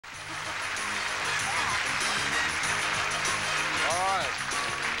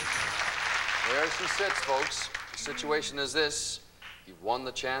There she sits, folks. The situation is this. You've won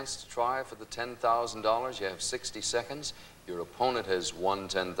the chance to try for the $10,000. You have 60 seconds. Your opponent has won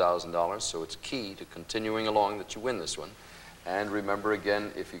 $10,000, so it's key to continuing along that you win this one. And remember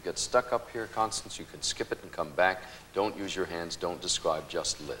again, if you get stuck up here, Constance, you can skip it and come back. Don't use your hands. Don't describe,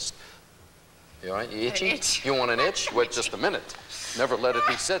 just list. You all right? You itchy? You want an itch? Wait just a minute. Never let it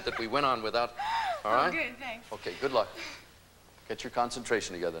be said that we went on without... All right? Good, thanks. Okay, good luck. Get your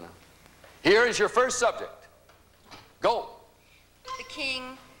concentration together now. Here is your first subject. Go. The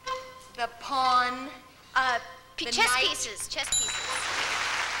king, the pawn, Chess pieces. the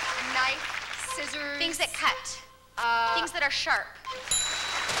knife, scissors. Things that cut. Things that are sharp.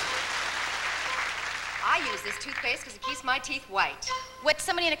 I use this toothpaste because it keeps my teeth white. What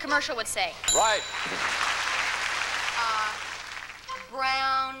somebody in a commercial would say. Right.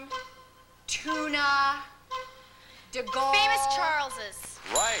 Brown, tuna, de Gaulle. Famous Charleses.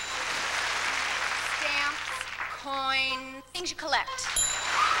 Right. Stamps, coins. Things you collect.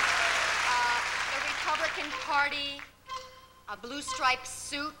 The Republican Party, a blue striped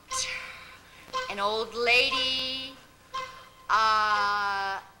suit, an old lady,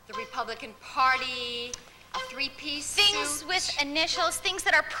 the Republican Party, a three-piece suit. Things with initials, things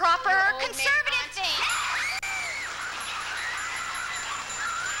that are proper, conservative things.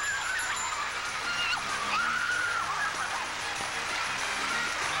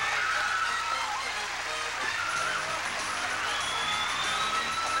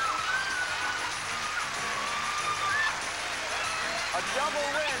 A double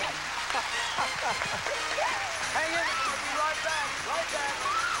win. Hang in, we'll be right back. Right back.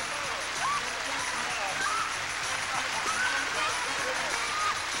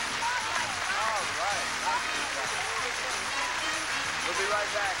 All right. We'll be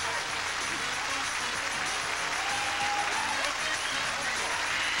right back.